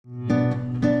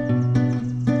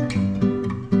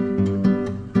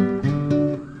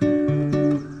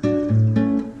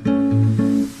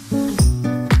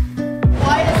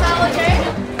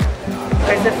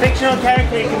own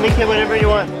character, you can make it whatever you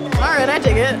want. Alright, I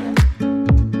dig it.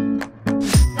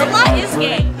 Allah is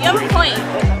gay. You have a point.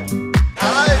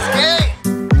 Allah is gay!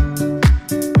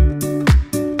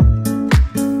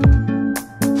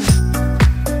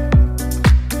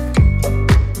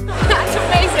 That's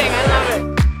amazing, I love it.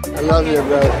 I love you,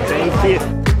 bro. Thank you.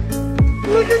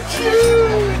 Look at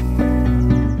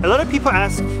you! A lot of people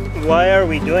ask, why are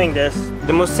we doing this?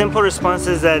 The most simple response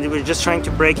is that we're just trying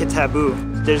to break a taboo.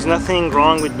 There's nothing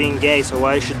wrong with being gay, so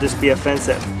why should this be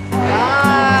offensive?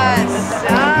 Yes!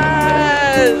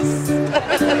 Yes!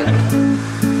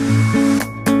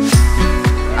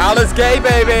 Allah's gay,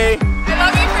 baby! I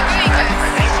love you for doing this.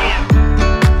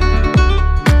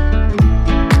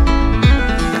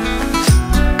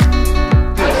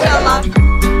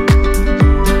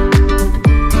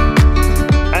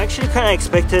 I actually kind of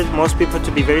expected most people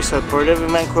to be very supportive in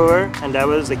Vancouver, and that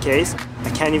was the case. I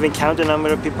can't even count the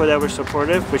number of people that were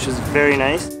supportive, which is very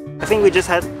nice. I think we just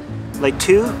had like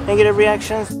 2 negative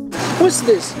reactions. What's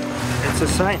this? It's a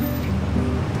sign.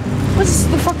 What's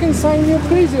the fucking sign? You're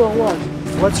crazy or what?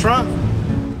 What's wrong?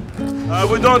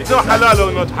 We don't know halal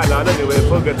or not halal anyway,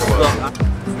 forget about it.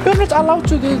 You're not allowed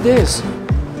to do this.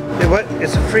 What?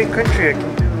 It's a free country. I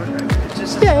can do whatever. It's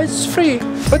just Yeah, it's free,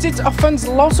 but it offends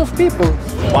lots of people.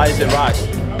 Why is it right?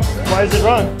 Why is it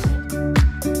wrong?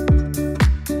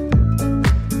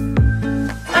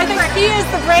 I think he is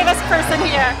the bravest person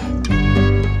here.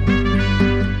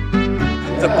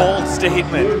 It's a bold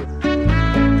statement.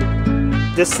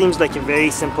 This seems like a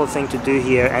very simple thing to do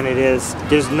here, and it is.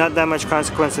 There's not that much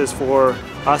consequences for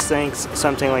us saying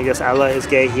something like this, Allah is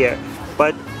gay here.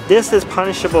 But this is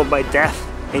punishable by death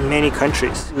in many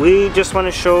countries. We just want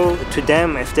to show to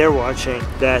them, if they're watching,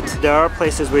 that there are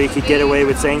places where you could get away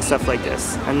with saying stuff like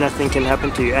this and nothing can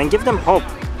happen to you, and give them hope.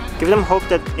 Give them hope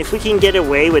that if we can get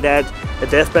away without a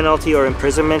death penalty or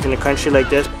imprisonment in a country like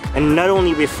this, and not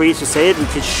only be free to say it, we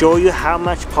could show you how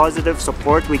much positive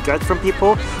support we got from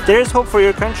people. There is hope for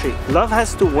your country. Love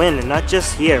has to win, and not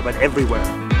just here, but everywhere.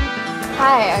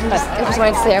 Hi, I just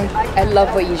wanted to say I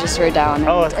love what you just wrote down.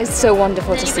 Oh. It's so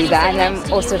wonderful to see that, and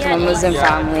I'm also from a Muslim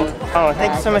family. Oh,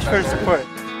 thank you so much for the support.